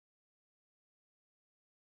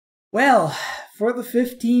Well, for the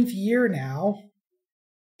 15th year now.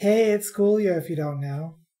 Hey, it's Coolio if you don't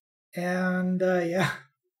know. And yeah.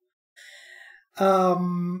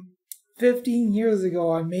 Um 15 years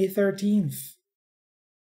ago on May 13th,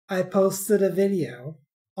 I posted a video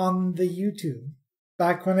on the YouTube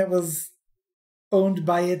back when it was owned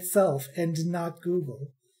by itself and not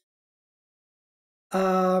Google.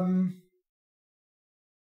 And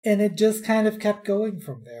it just kind of kept going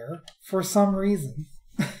from there for some reason.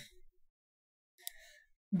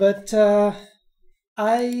 But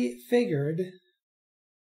I figured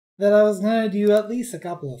that I was going to do at least a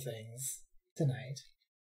couple of things tonight.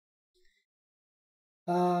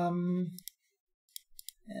 And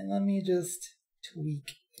let me just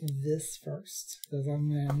tweak this first, because I'm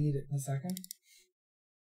going to need it in a second.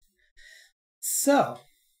 So,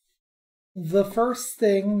 the first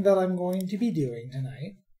thing that I'm going to be doing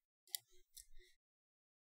tonight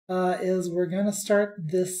is we're going to start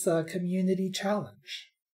this community challenge.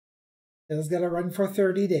 It's going to run for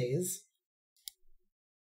 30 days.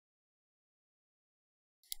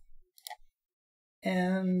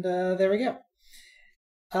 And there we go.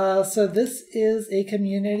 So this is a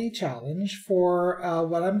community challenge for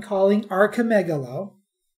what I'm calling Archimegalo.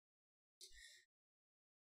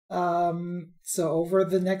 So over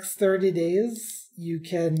the next 30 days, you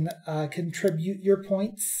can contribute your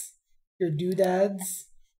points, your doodads.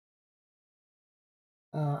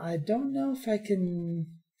 I don't know if I can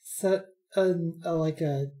set a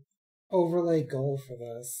overlay goal for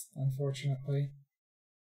this, unfortunately.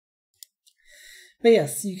 But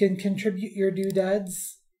yes, you can contribute your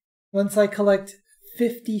doodads. Once I collect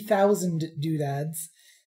 50,000 doodads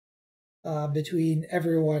between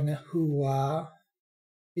everyone who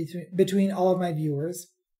between all of my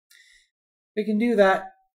viewers, if we can do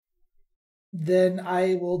that, then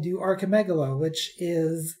I will do Archimegalo, which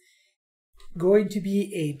is going to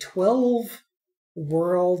be a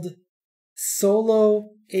 12-world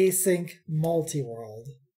solo async multi-world.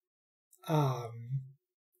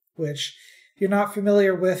 Which, if you're not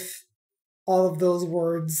familiar with all of those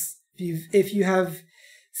words, if you have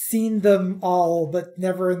seen them all but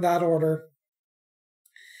never in that order,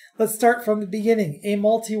 let's start from the beginning. A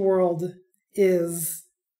multi-world is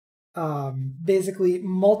basically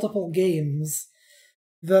multiple games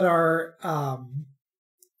that are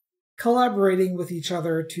collaborating with each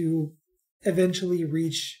other to eventually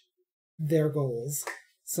reach their goals.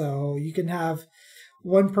 So you can have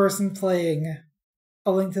one person playing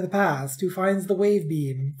A Link to the Past who finds the wave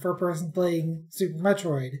beam for a person playing Super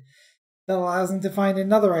Metroid. That allows them to find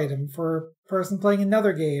another item for a person playing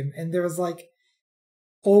another game. And there's like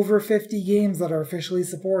over 50 games that are officially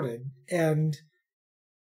supported, and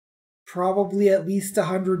probably at least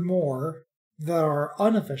 100 more that are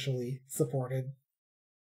unofficially supported.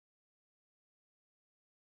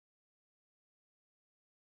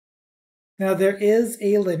 Now there is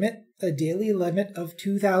a limit, a daily limit of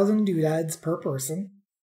 2,000 doodads per person.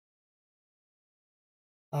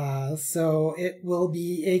 So it will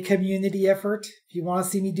be a community effort. If you want to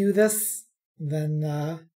see me do this, then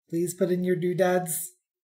please put in your doodads,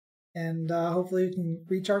 and hopefully we can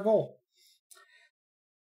reach our goal.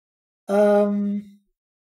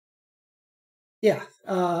 Yeah.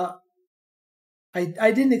 I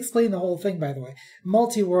didn't explain the whole thing, by the way.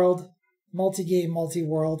 Multi-world, multi-game,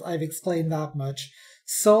 multi-world. I've explained that much.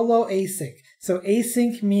 Solo async. So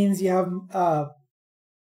async means you have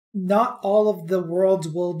not all of the worlds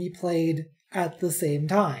will be played at the same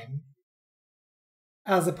time,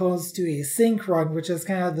 as opposed to a sync run, which is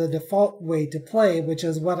kind of the default way to play, which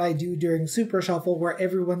is what I do during Super Shuffle, where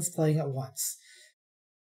everyone's playing at once.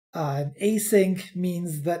 Async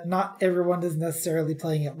means that not everyone is necessarily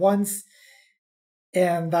playing at once,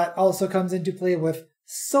 and that also comes into play with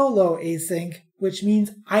solo async, which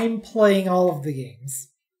means I'm playing all of the games.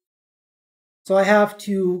 So I have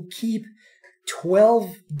to keep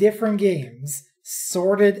 12 different games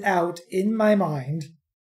sorted out in my mind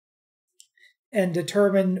and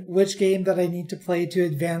determine which game that I need to play to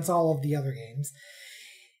advance all of the other games.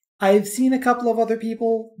 I've seen a couple of other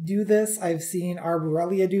people do this. I've seen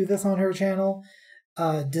Arborelia do this on her channel.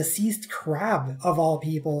 Deceased Crab, of all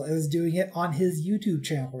people, is doing it on his YouTube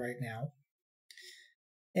channel right now.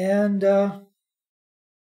 And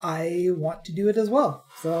I want to do it as well.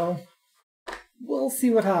 So we'll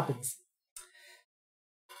see what happens.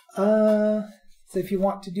 So if you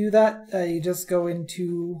want to do that, you just go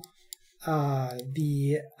into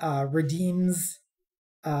the redeems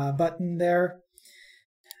button there.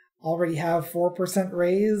 Already have 4%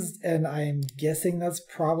 raised, and I'm guessing that's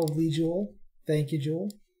probably Jewel. Thank you,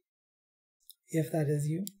 Jewel, if that is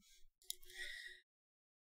you.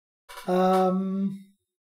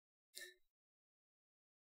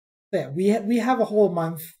 Yeah, we have a whole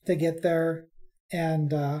month to get there,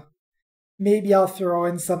 and maybe I'll throw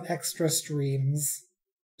in some extra streams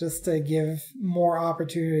just to give more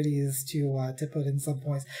opportunities to put in some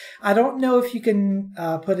points. I don't know if you can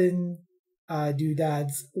put in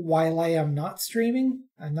doodads while I am not streaming.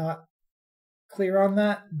 I'm not clear on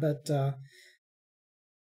that, but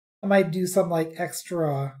I might do some like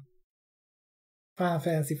extra Final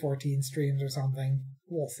Fantasy 14 streams or something.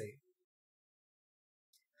 We'll see.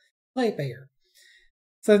 Play it by ear.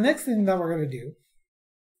 So the next thing that we're going to do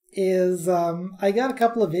is I got a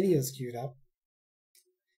couple of videos queued up.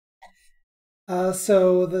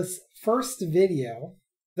 So this first video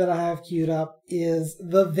that I have queued up is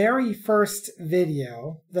the very first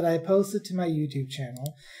video that I posted to my YouTube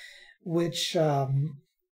channel, which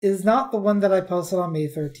is not the one that I posted on May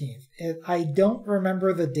 13th. I don't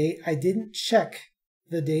remember the date. I didn't check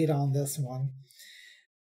the date on this one.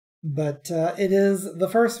 But it is the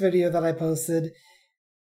first video that I posted.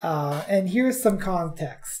 And here's some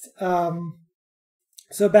context.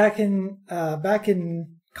 So back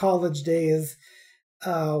in college days,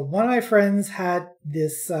 one of my friends had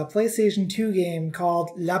this PlayStation 2 game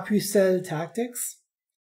called La Pucelle Tactics.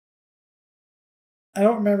 I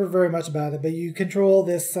don't remember very much about it, but you control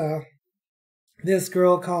this this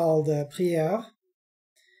girl called Prière.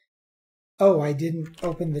 Oh, I didn't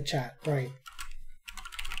open the chat, right.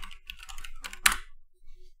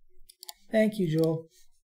 Thank you, Joel.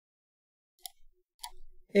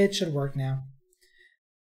 It should work now.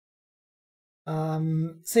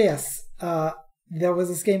 So yes, there was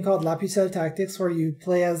this game called La Pucelle Tactics where you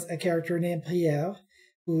play as a character named Prière,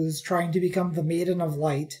 who's trying to become the Maiden of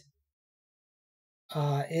Light.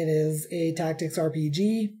 It is a tactics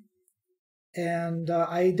RPG, and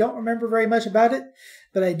I don't remember very much about it,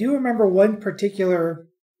 but I do remember one particular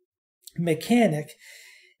mechanic,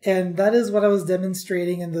 and that is what I was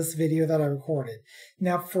demonstrating in this video that I recorded.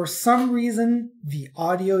 Now, for some reason, the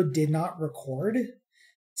audio did not record,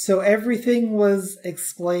 so everything was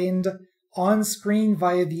explained on screen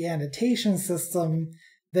via the annotation system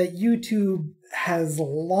that YouTube has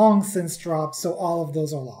long since dropped, so all of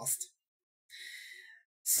those are lost.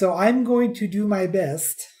 So I'm going to do my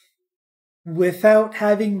best, without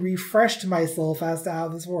having refreshed myself as to how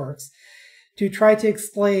this works, to try to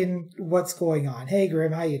explain what's going on. Hey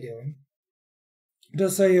Grim, how you doing?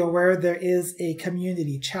 Just so you're aware, there is a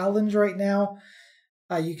community challenge right now.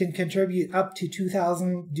 You can contribute up to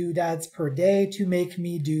 2,000 doodads per day to make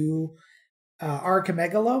me do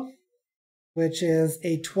Archimegalo, which is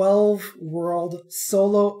a 12-world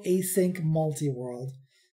solo async multi-world.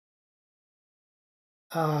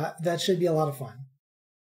 That should be a lot of fun.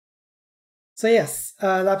 So yes,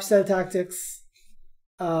 La Pucelle Tactics.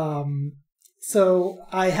 So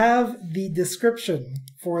I have the description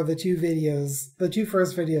for the two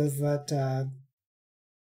first videos that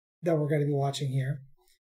we're going to be watching here.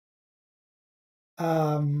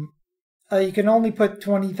 You can only put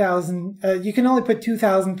 20,000. You can only put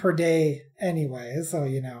 2,000 per day anyway, so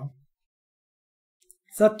you know,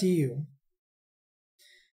 it's up to you.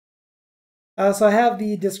 So I have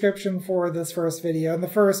the description for this first video, and the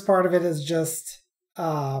first part of it is just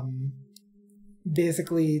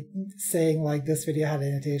basically saying like this video had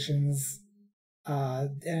annotations.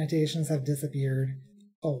 Annotations have disappeared.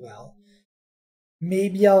 Oh well.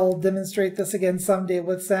 Maybe I'll demonstrate this again someday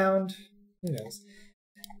with sound. Who knows?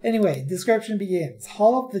 Anyway, description begins.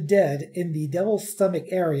 Hall of the Dead in the Devil's Stomach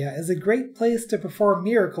area is a great place to perform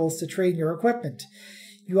miracles to train your equipment.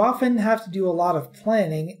 You often have to do a lot of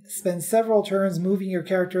planning, spend several turns moving your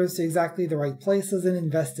characters to exactly the right places, and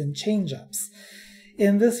invest in change-ups.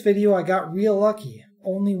 In this video, I got real lucky.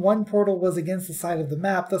 Only one portal was against the side of the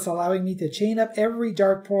map, thus allowing me to chain up every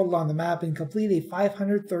dark portal on the map and complete a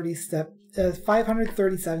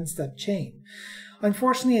 537-step chain.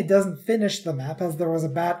 Unfortunately, it doesn't finish the map, as there was a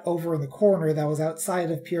bat over in the corner that was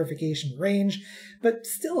outside of Purification range, but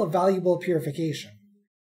still a valuable Purification.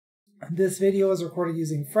 This video was recorded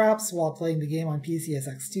using Fraps while playing the game on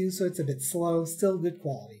PCSX2, so it's a bit slow, still good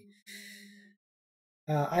quality.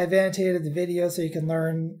 I've annotated the video so you can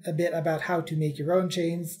learn a bit about how to make your own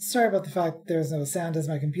chains. Sorry about the fact that there's no sound, as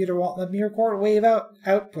my computer won't let me record wave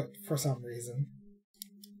output for some reason.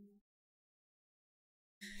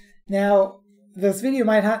 Now, this video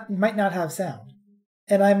might not have sound,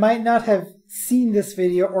 and I might not have seen this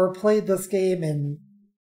video or played this game in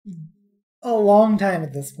a long time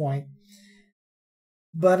at this point,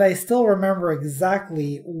 but I still remember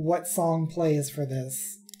exactly what song plays for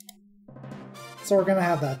this. So we're gonna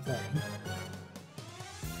have that playing.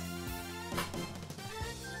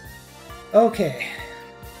 Okay,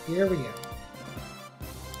 here we go.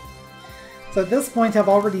 So at this point, I've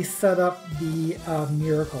already set up the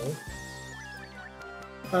miracle.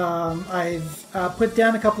 I've put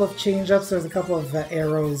down a couple of change-ups. There's a couple of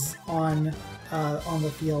arrows on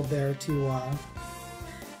the field there to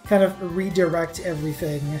kind of redirect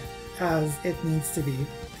everything as it needs to be.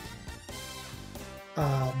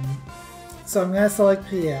 So I'm going to select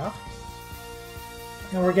Pierre,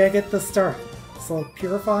 and we're going to get this started. Select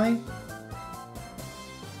Purify,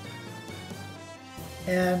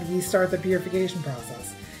 and we start the purification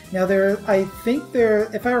process. Now I think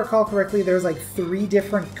if I recall correctly, there's like 3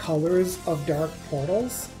 different colors of dark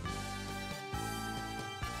portals.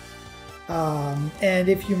 And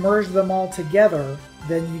if you merge them all together,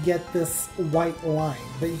 then you get this white line.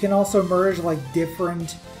 But you can also merge like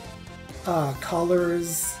different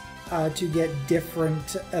colors to get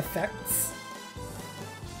different effects.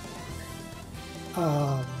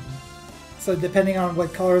 So depending on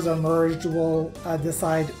what colors are merged will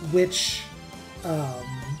decide which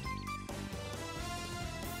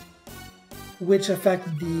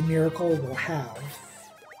effect the miracle will have.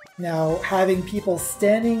 Now, having people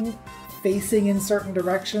standing facing in certain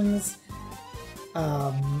directions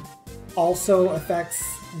also affects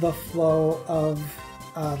the flow of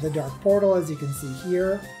the dark portal, as you can see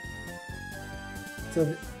here.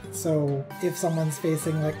 So if someone's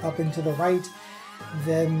facing like up and to the right,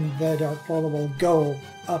 then the dark portal will go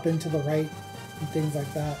up and to the right and things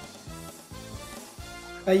like that.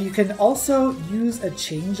 You can also use a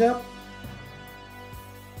change-up.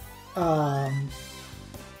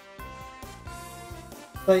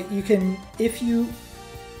 But you can, if you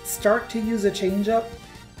start to use a change-up,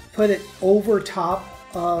 put it over top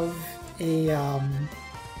of a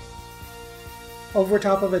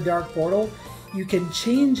dark portal. You can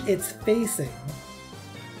change its facing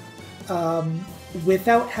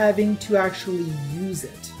without having to actually use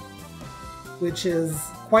it, which is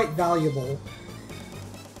quite valuable,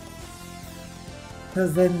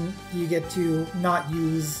 because then you get to not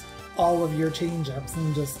use all of your change-ups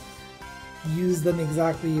and just use them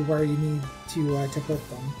exactly where you need to put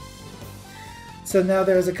them. So now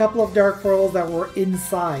there's a couple of dark portals that were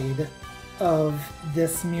inside of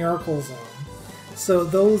this miracle zone. So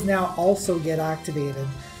those now also get activated,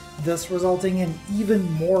 thus resulting in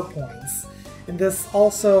even more points. And this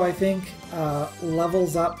also, I think,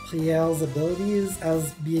 levels up Pucelle's abilities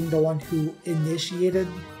as being the one who initiated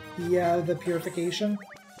the purification.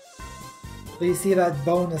 So you see that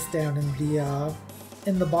bonus down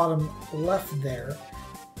in the bottom left there.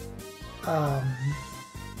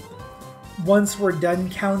 Once we're done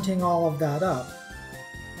counting all of that up,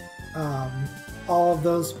 all of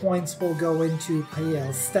those points will go into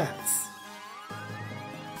Pucelle's stats.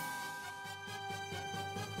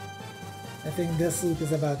 I think this loop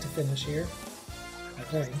is about to finish here. I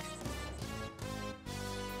think.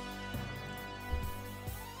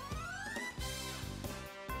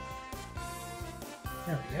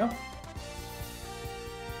 There we go.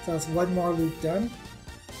 So that's one more loop done.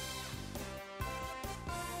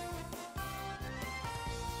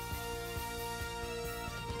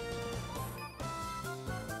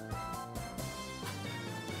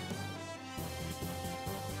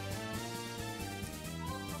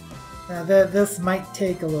 Now this might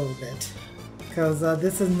take a little bit, because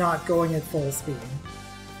this is not going at full speed.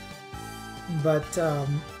 But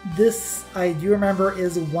this, I do remember,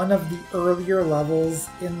 is one of the earlier levels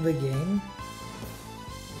in the game.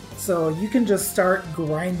 So you can just start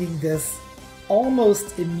grinding this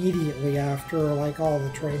almost immediately after like all the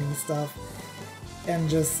training stuff, and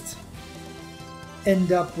just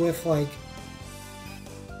end up with like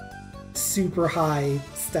super high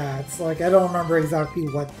stats. Like, I don't remember exactly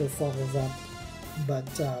what this level's up, but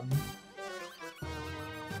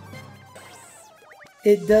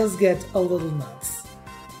it does get a little nuts.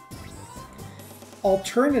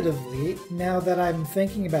 Alternatively, now that I'm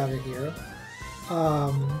thinking about it here,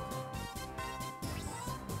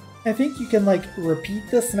 I think you can like repeat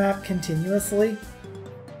this map continuously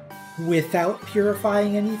without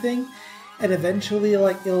purifying anything, and eventually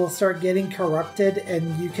like it'll start getting corrupted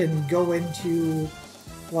and you can go into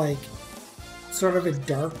like sort of a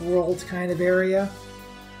dark world kind of area.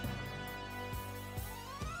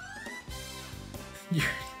 Your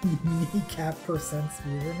kneecap percent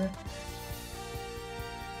speedrunner.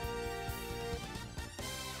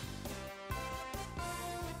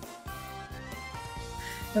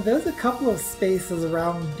 Now there's a couple of spaces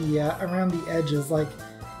around the edges, like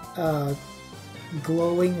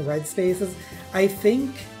glowing red spaces. I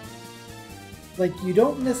think like you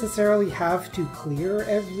don't necessarily have to clear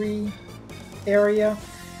every area.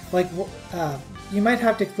 Like you might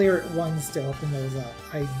have to clear it once to open those up.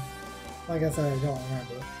 Like I said, I don't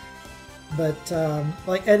remember. But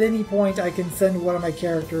like at any point I can send one of my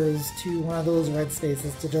characters to one of those red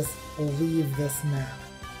spaces to just leave this map.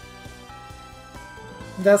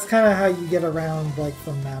 That's kind of how you get around like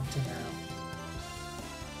from map to map.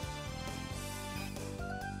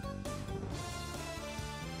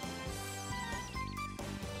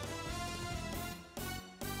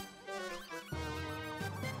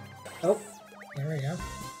 Oh, there we go.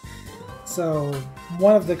 So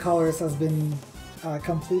one of the colors has been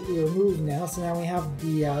completely removed now. So now we have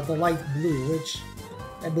the light blue, which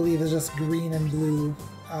I believe is just green and blue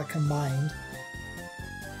combined.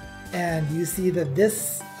 And you see that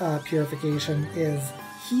this purification is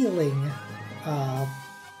healing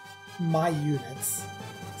my units.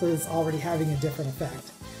 So it's already having a different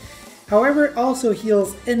effect. However, it also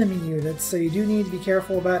heals enemy units, so you do need to be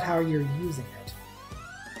careful about how you're using it.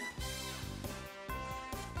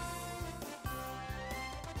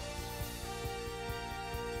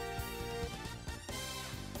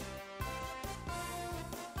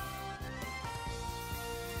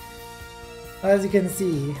 As you can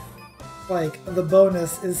see, like, the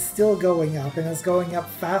bonus is still going up, and it's going up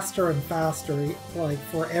faster and faster, like,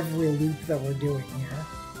 for every loop that we're doing here.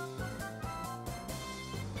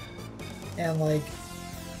 And, like,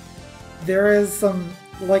 there is some,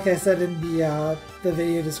 like I said in the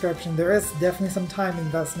video description, there is definitely some time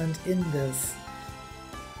investment in this,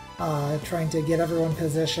 trying to get everyone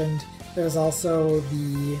positioned. There's also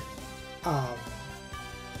the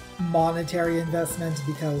monetary investment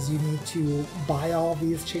because you need to buy all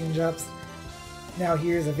these change-ups. Now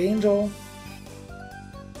here's Evangel,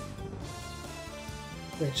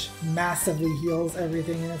 which massively heals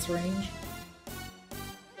everything in its range.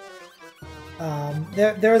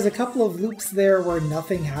 There's a couple of loops there where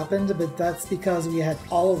nothing happened, but that's because we had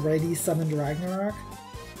already summoned Ragnarok.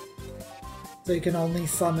 So you can only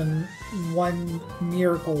summon one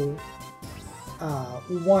miracle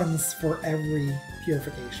once for every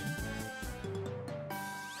purification.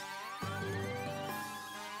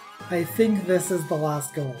 I think this is the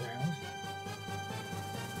last go around.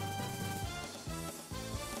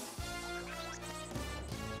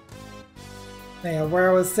 Yeah, where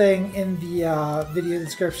I was saying in the video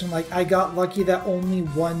description, like, I got lucky that only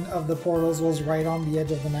one of the portals was right on the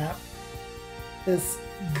edge of the map. This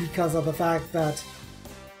because of the fact that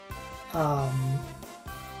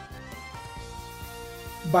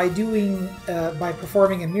by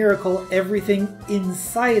performing a miracle, everything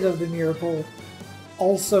inside of the miracle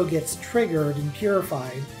also gets triggered and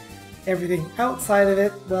purified. Everything outside of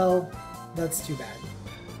it, well, that's too bad.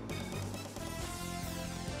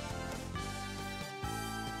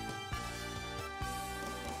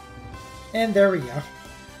 And there we go.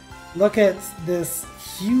 Look at this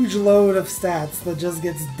huge load of stats that just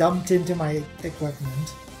gets dumped into my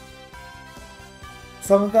equipment.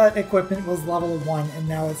 Some of that equipment was level 1 and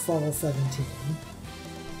now it's level 17.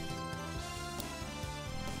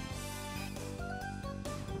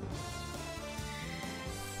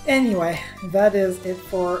 Anyway, that is it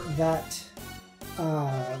for that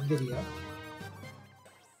video.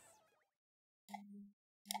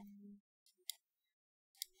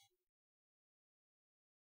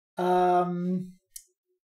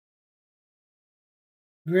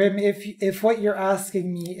 Grim, if what you're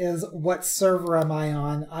asking me is what server am I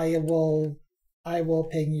on, I will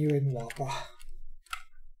ping you in WAPA.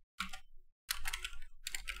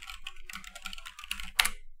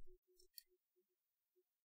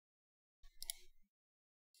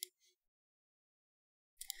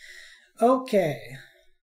 Okay.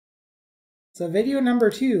 So video number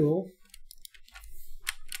 2.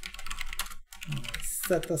 Let's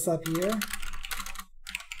set this up here.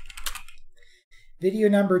 Video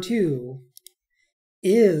number 2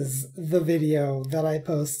 is the video that I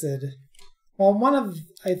posted. Well, one of,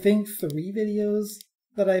 I think, 3 videos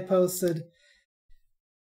that I posted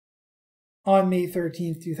on May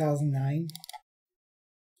 13th, 2009.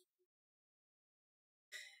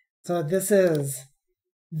 So this is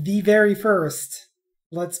the very first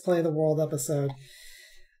Let's Play the World episode.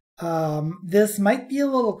 This might be a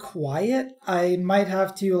little quiet. I might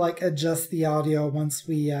have to adjust the audio once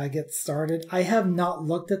we get started. I have not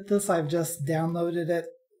looked at this. I've just downloaded it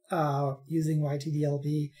using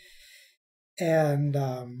YTDLP. And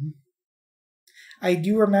I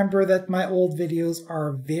do remember that my old videos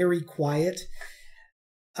are very quiet.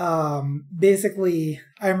 Basically,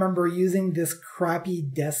 I remember using this crappy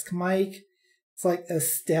desk mic. It's like a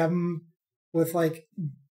stem with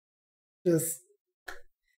just...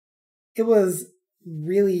 It was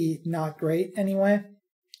really not great anyway.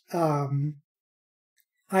 I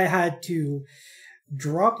had to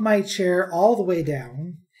drop my chair all the way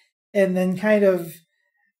down and then kind of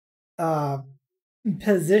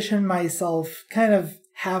position myself kind of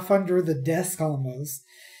half under the desk almost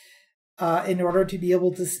in order to be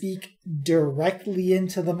able to speak directly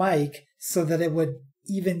into the mic so that it would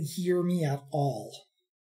even hear me at all.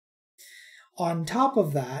 On top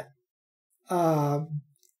of that,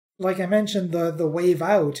 like I mentioned, the wave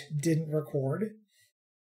out didn't record.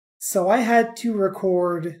 So I had to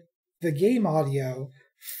record the game audio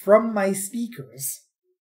from my speakers,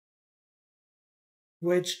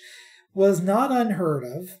 which was not unheard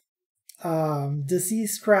of.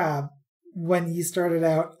 Deceased Crab, when he started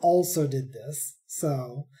out, also did this.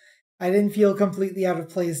 So I didn't feel completely out of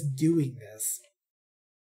place doing this.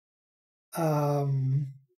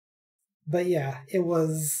 But yeah, it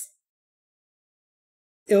was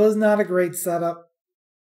not a great setup.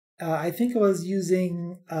 I think I was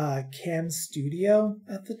using Cam Studio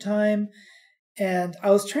at the time, and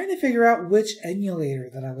I was trying to figure out which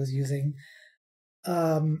emulator that I was using.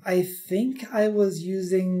 I think I was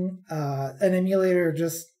using an emulator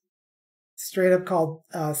just straight up called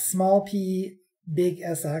Small P Big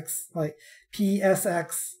SX, like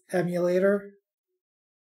PSX emulator.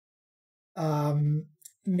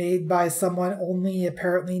 Made by someone only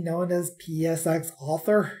apparently known as PSX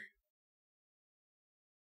Author.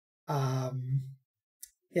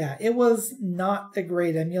 Yeah, it was not a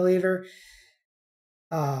great emulator.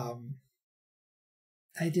 I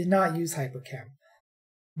did not use Hypercam.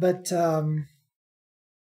 But,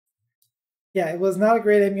 yeah, it was not a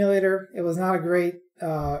great emulator. It was not a great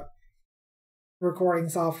recording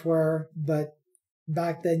software, but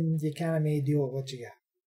back then you kind of made do with what you got.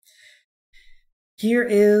 Here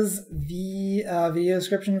is the video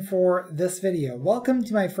description for this video. Welcome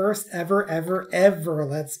to my first ever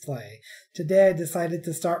Let's Play. Today I decided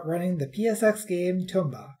to start running the PSX game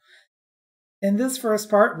Tomba. In this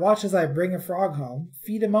first part, watch as I bring a frog home,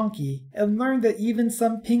 feed a monkey, and learn that even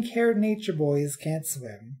some pink-haired nature boys can't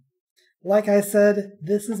swim. Like I said,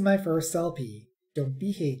 this is my first LP. Don't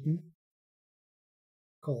be hatin'.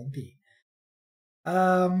 :P.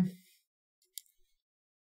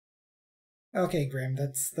 Okay, Graham,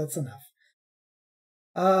 that's enough.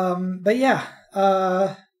 But yeah,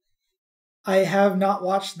 I have not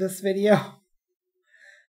watched this video.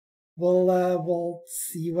 We'll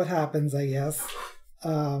see what happens, I guess.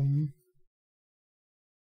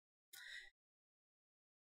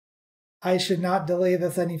 I should not delay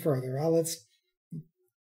this any further. Let's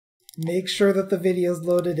make sure that the video's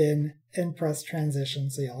loaded in and press transition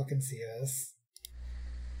so y'all can see this.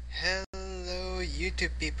 Hello,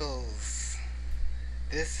 YouTube peoples.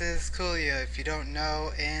 This is Coolio, if you don't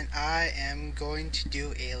know, and I am going to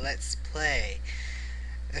do a Let's Play.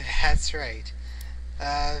 That's right.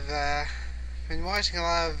 I've been watching a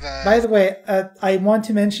lot of... By the way, I want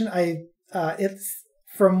to mention, it's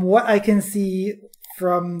from what I can see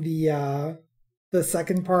from the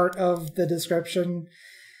second part of the description.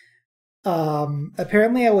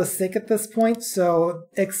 Apparently I was sick at this point, so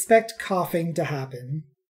expect coughing to happen.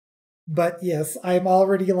 But yes, I'm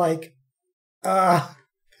already like,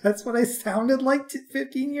 that's what I sounded like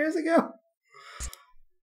 15 years ago.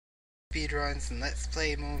 Speedruns and Let's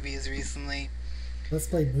Play movies recently. Let's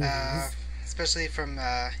Play movies. Especially from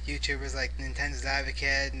YouTubers like Nintendo's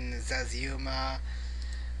Advocate and Zazuma.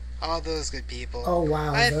 All those good people. Oh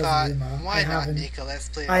wow, I Zazuma. thought, why not make a Let's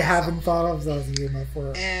Play I haven't thought of Zazuma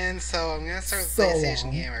for And so I'm going to start with a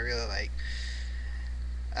PlayStation game I really like.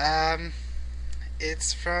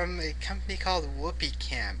 It's from a company called Whoopee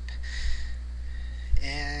Camp.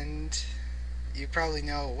 And you probably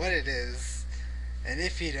know what it is, and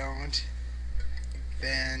if you don't,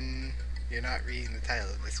 then you're not reading the title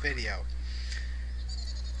of this video.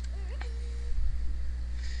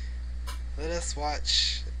 Let us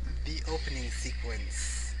watch the opening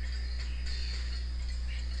sequence.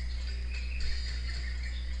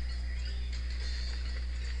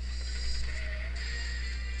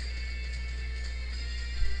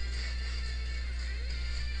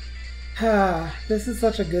 This is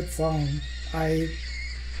such a good song. I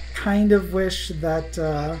kind of wish that...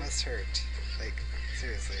 That must hurt. Like,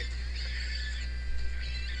 seriously.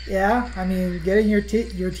 Yeah, I mean, getting your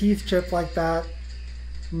teeth chipped like that,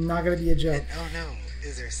 not gonna be a joke. And, oh no,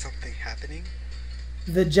 is there something happening?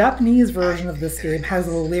 The Japanese version of this game has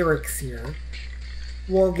lyrics here.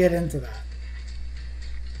 We'll get into that.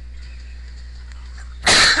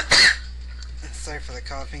 Sorry for the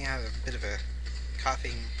coughing, I have a bit of a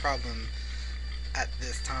coughing problem at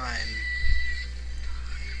this time.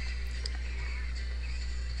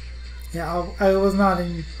 Yeah, I was not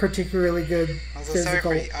in particularly good Also, physical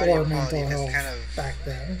sorry for the audio or mental quality, health kind of back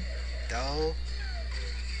then. dull,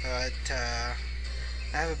 but I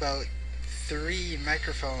have about 3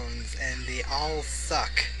 microphones and they all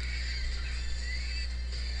suck.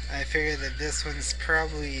 I figured that this one's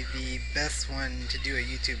probably the best one to do a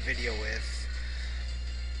YouTube video with.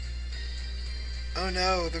 Oh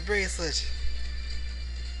no, the bracelet!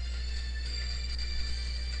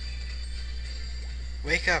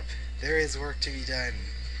 Wake up, there is work to be done.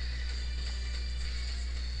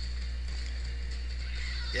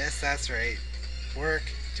 Yes, that's right. Work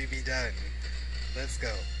to be done. Let's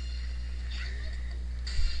go.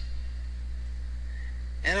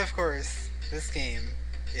 And of course, this game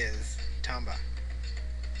is Tomba.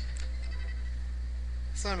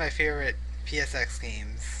 It's one of my favorite PSX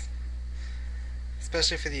games,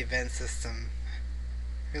 especially for the event system.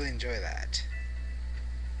 Really enjoy that.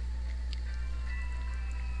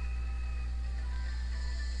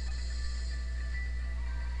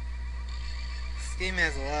 This game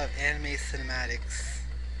has a lot of anime cinematics.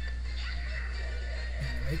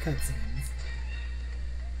 Anime cutscenes.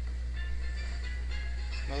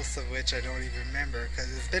 Most of which I don't even remember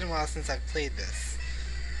because it's been a while since I've played this.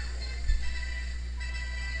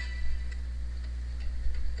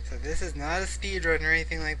 So this is not a speedrun or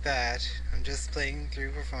anything like that. I'm just playing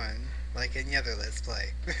through for fun, like any other Let's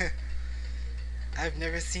Play. I've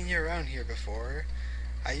never seen you around here before.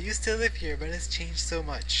 I used to live here, but it's changed so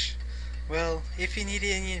much. Well, if you need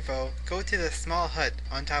any info, go to the small hut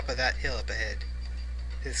on top of that hill up ahead.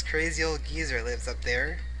 This crazy old geezer lives up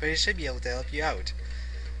there, but he should be able to help you out.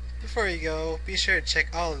 Before you go, be sure to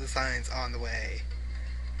check all of the signs on the way.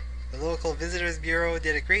 The local Visitors Bureau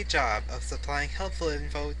did a great job of supplying helpful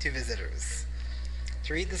info to visitors.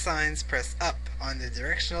 To read the signs, press up on the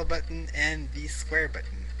directional button and the square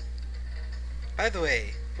button. By the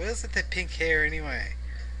way, what is with the pink hair anyway?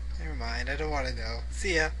 Never mind, I don't want to know.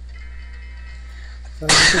 See ya! So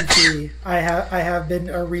you can see, I have been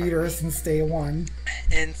a reader since day one.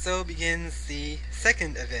 And so begins the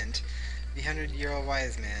second event, the 100-Year-Old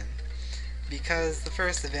Wise Man, because the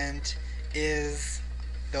first event is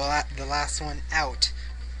the last one out,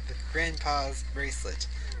 the Grandpa's Bracelet.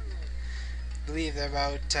 I believe they're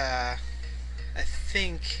about, I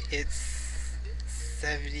think it's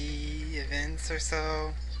 70 events or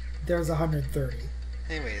so. There's 130.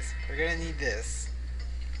 Anyways, we're gonna need this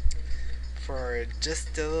for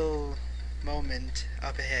just a little moment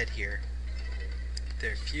up ahead here.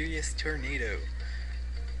 The Furious Tornado.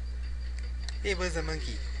 It was a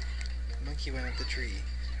monkey. The monkey went up the tree.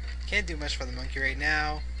 Can't do much for the monkey right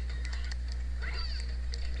now.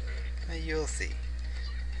 But you'll see.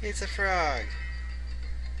 It's a frog.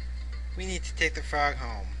 We need to take the frog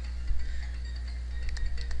home.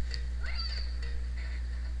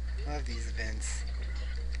 Love these events.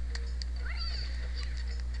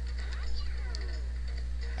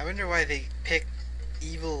 I wonder why they pick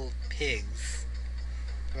evil pigs.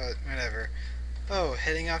 But whatever. Oh,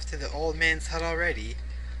 heading off to the old man's hut already.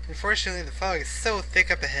 Unfortunately, the fog is so thick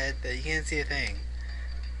up ahead that you can't see a thing.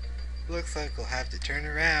 Looks like we'll have to turn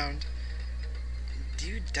around. Do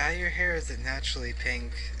you dye your hair or is it naturally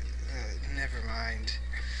pink? Never mind.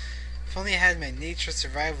 If only I had my Nature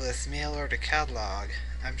Survivalist mail order catalog.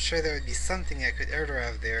 I'm sure there would be something I could order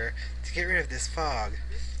out of there to get rid of this fog.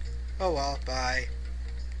 Oh well, bye.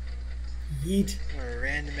 Yeet. Or a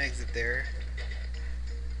random exit there.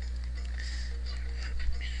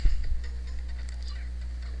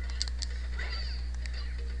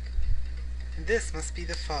 This must be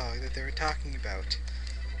the fog that they were talking about.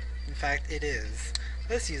 In fact, it is.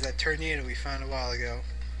 Let's use that tornado we found a while ago.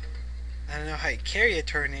 I don't know how you carry a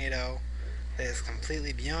tornado. That is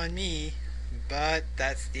completely beyond me, but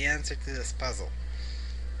that's the answer to this puzzle.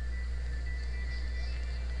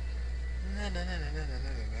 Na, na, na, na, na, na,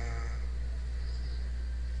 na.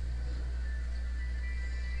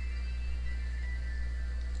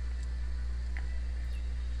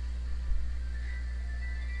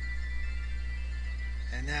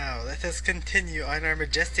 And now, let us continue on our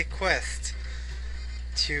majestic quest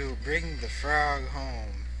to bring the frog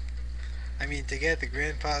home. I mean, to get the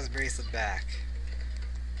Grandpa's bracelet back.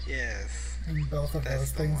 Yes. And both of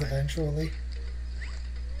those things eventually.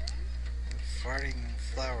 Farting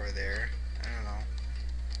flower there. I don't know.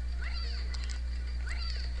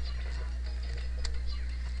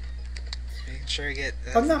 Making sure I get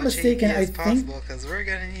as I'm not much mistaken, AP as I think- possible because we're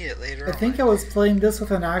gonna need it later on. I think I was playing this with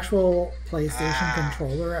an actual PlayStation Ah.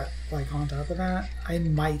 controller, like on top of that. I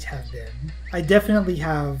might have been. I definitely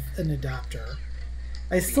have an adapter.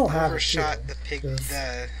 I still have it too. Overshot the pig, Just-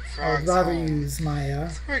 the I frog's would rather home. use my.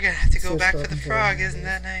 We're gonna have to go Switch back for button the for frog, one isn't of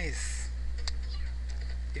that nice?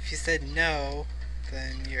 If you said no,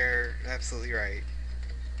 then you're absolutely right.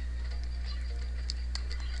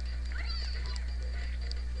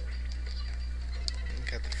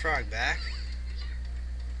 Got the frog back.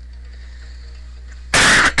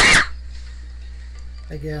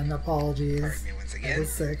 Again, apologies. Pardon me once again. I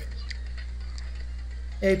was sick.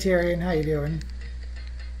 Hey Tyrion, how you doing?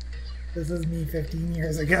 This is me 15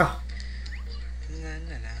 years ago. Na,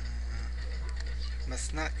 na, na.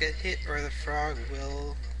 Must not get hit or the frog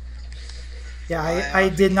will... Yeah, I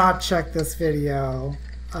did not check this video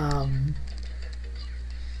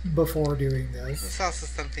before doing this. There's also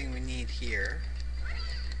something we need here.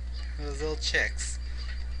 Those little chicks.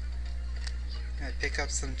 I pick up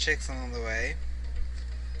some chicks along the way.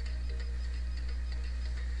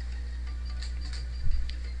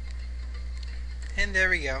 And there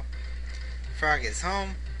we go. Frog is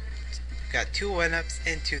home. Got 2 1-ups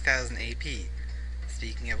and 2000 AP.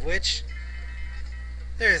 Speaking of which,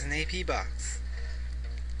 there's an AP box.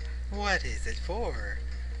 What is it for?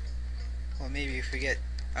 Well, maybe if we get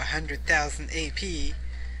 100,000 AP,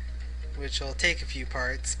 which will take a few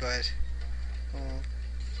parts, but we'll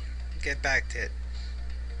get back to it.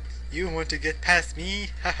 You want to get past me?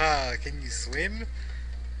 Haha, can you swim?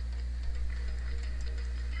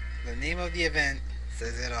 The name of the event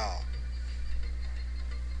says it all.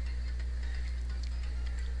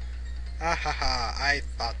 Ahaha, I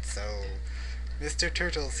thought so. Mr.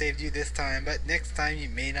 Turtle saved you this time, but next time you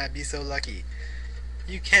may not be so lucky.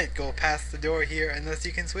 You can't go past the door here unless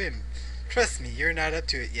you can swim. Trust me, you're not up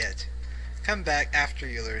to it yet. Come back after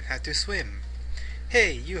you learn how to swim.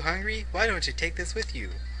 Hey, you hungry? Why don't you take this with you?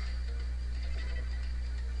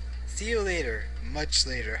 See you later. Much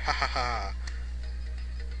later. Ha ha ha.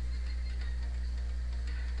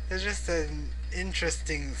 There's just an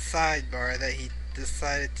interesting sidebar that he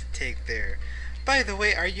decided to take there. By the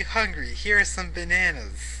way, are you hungry? Here are some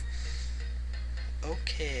bananas.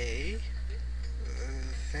 Okay.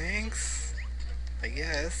 Thanks. I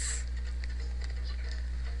guess.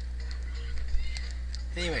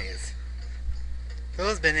 Anyways.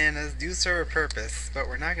 Those bananas do serve a purpose, but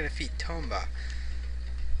we're not going to feed Tomba.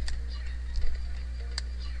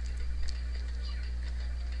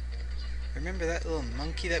 Remember that little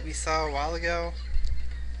monkey that we saw a while ago?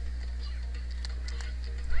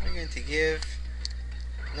 We're going to give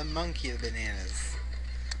the monkey the bananas.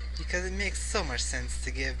 Because it makes so much sense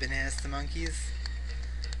to give bananas to monkeys.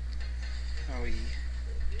 Now we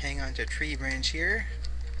hang on to a tree branch here.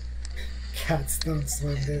 Cats don't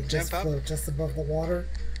swim, they just float just above the water.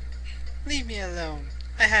 Leave me alone.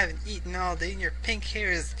 I haven't eaten all day and your pink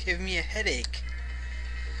hairs give me a headache.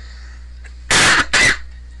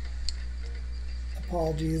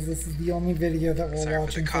 Apologies, this is the only video that we're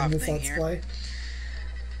watching from this Let's Play.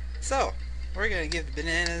 So, we're going to give the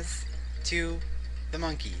bananas to the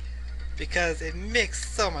monkey. Because it makes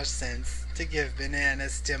so much sense to give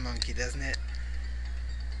bananas to a monkey, doesn't it?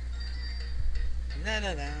 La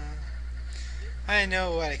la la. I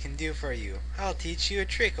know what I can do for you. I'll teach you a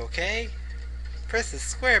trick, okay? Press the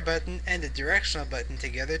square button and the directional button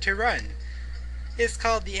together to run. It's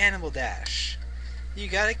called the animal dash. You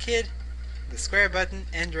got it, kid? The square button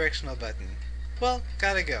and directional button. Well,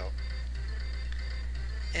 gotta go.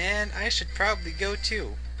 And I should probably go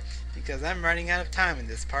too, because I'm running out of time in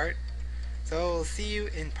this part. So we'll see you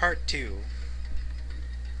in part 2.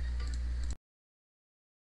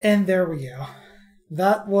 And there we go.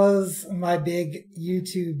 That was my big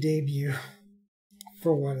YouTube debut,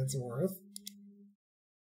 for what it's worth.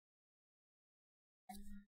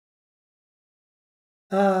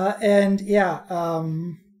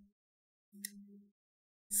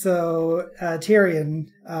 So, Tyrion,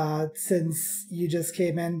 since you just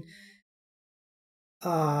came in,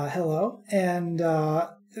 hello, and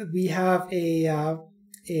we have a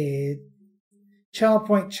channel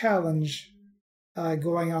point challenge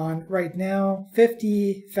going on right now.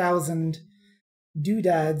 50,000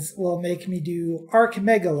 doodads will make me do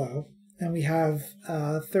Archimegalo, and we have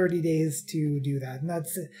 30 days to do that. And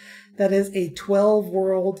that is a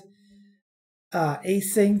 12-world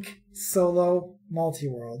async solo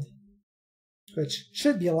multi-world, which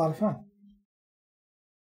should be a lot of fun.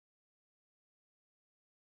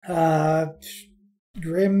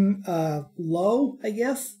 Grim low, I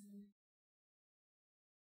guess.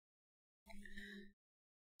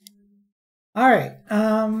 All right.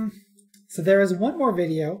 So there is one more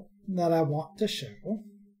video that I want to show.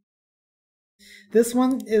 This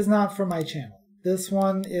one is not from my channel. This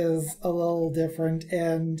one is a little different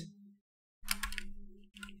and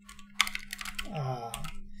a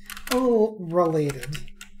little related.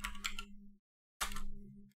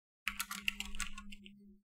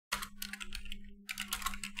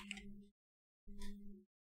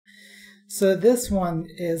 So this one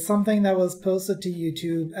is something that was posted to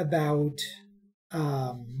YouTube about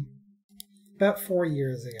about 4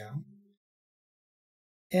 years ago.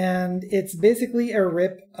 And it's basically a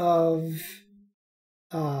rip of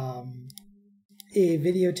a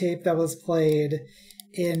videotape that was played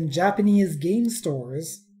in Japanese game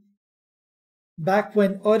stores back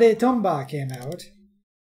when Ore Tomba came out.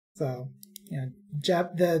 So,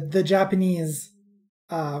 the Japanese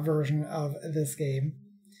version of this game.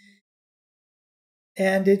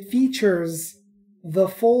 And it features the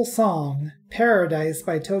full song Paradise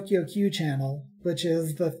by Tokyo Q Channel, which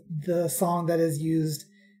is the song that is used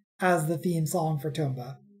as the theme song for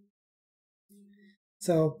Tomba.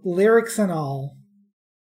 So, lyrics and all,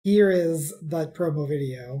 here is that promo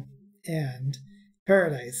video and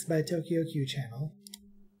Paradise by Tokyo Q Channel. 「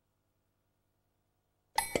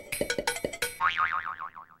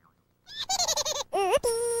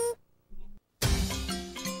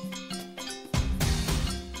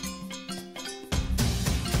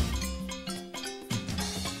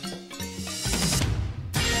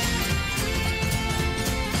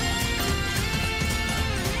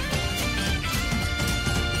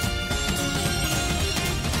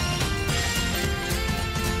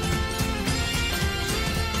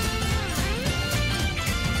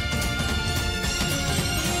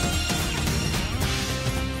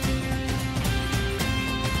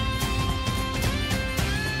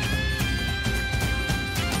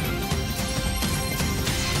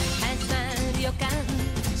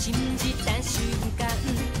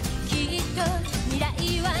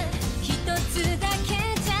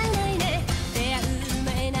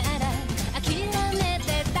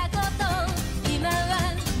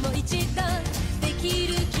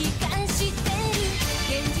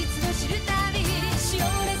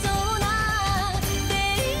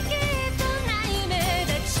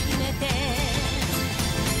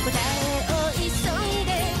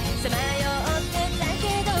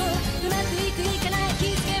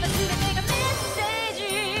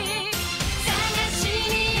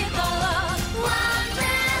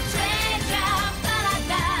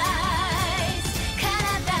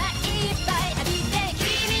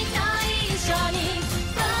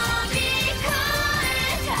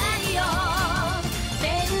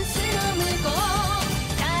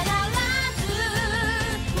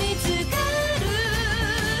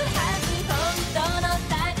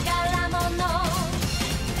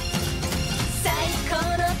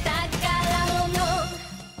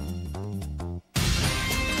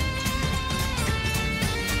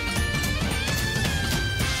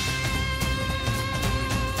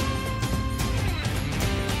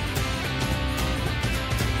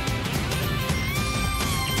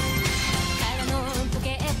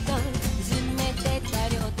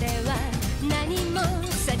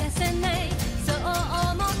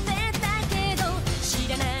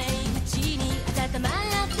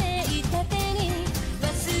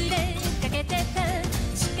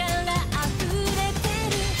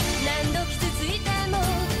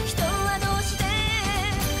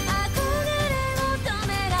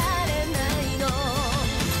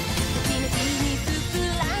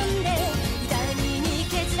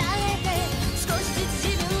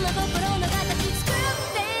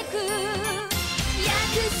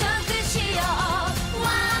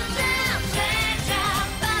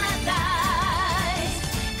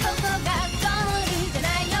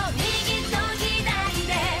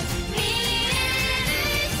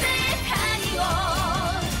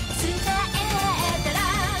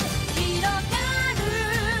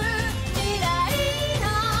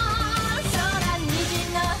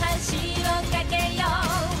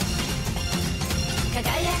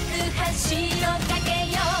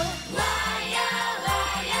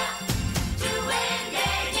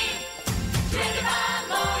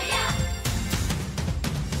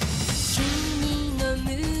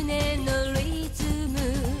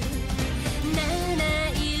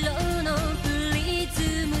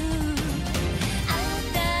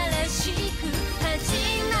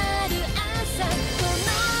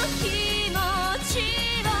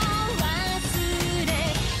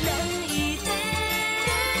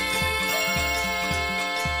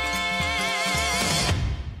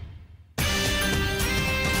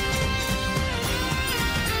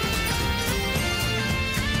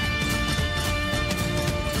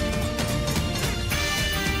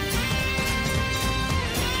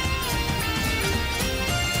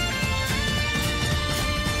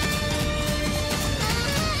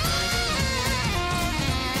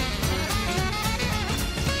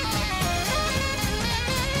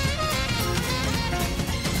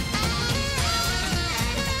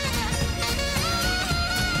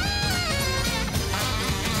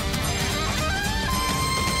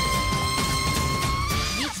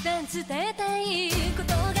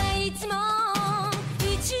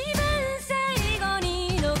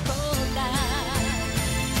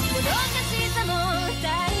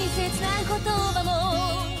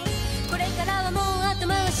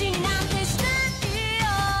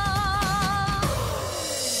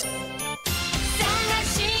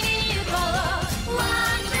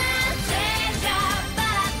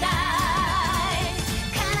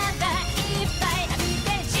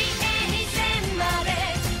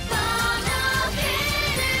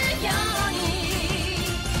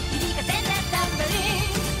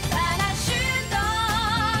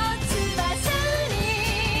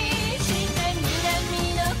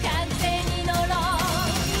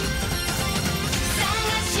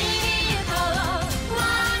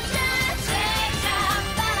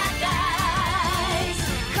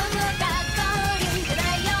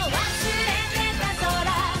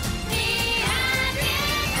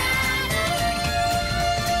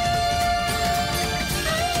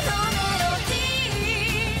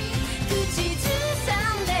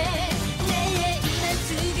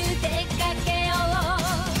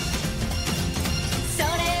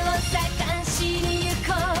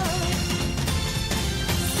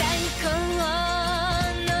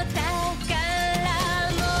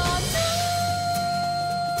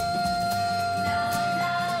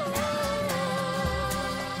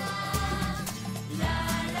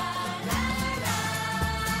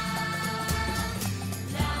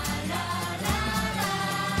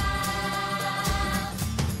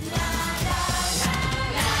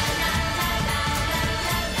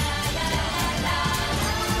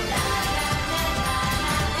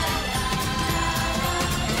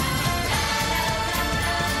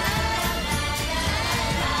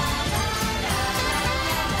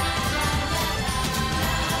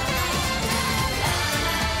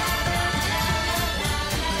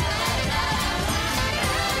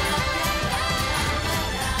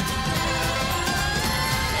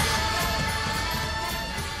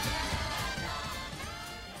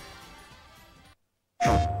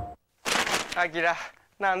アキラ、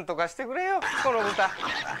なんとかしてくれよ、この豚。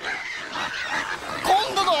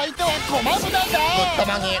今度の相手はコマ豚だ。ぶった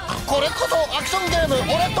まげ、これこそアクションゲーム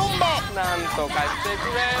俺トンバ。なんとかして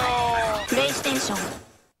くれよ。プレイステーション。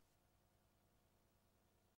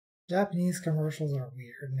Japanese commercials are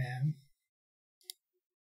weird, man.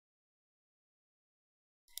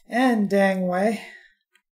 And dang way,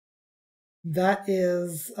 that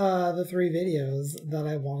is the 3 videos that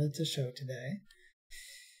I wanted to show today.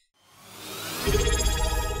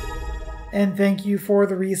 And thank you for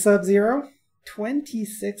the resub, Zero.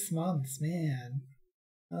 26 months, man.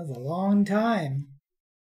 That was a long time.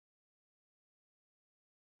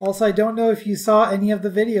 Also, I don't know if you saw any of the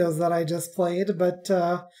videos that I just played, but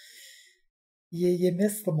you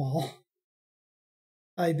missed them all.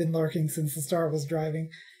 I've been lurking since the Star was driving.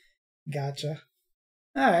 Gotcha.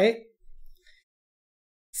 Alright.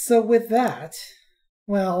 So with that,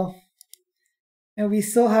 well, and we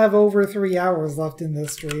still have over 3 hours left in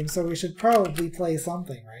this stream, so we should probably play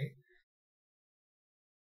something, right?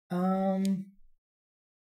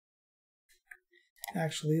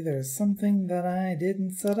 Actually, there's something that I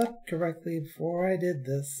didn't set up correctly before I did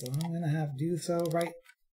this, so I'm gonna have to do so right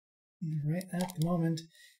at the moment.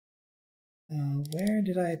 Where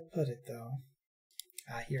did I put it, though?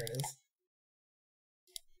 Ah, here it is.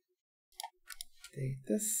 Take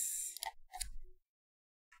this.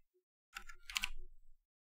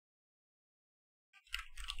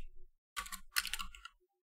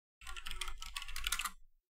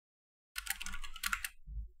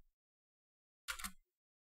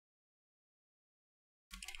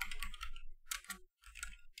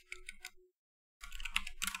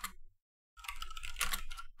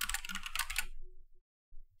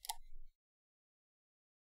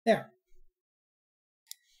 There.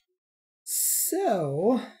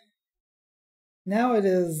 So, now it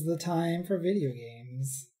is the time for video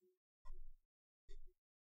games.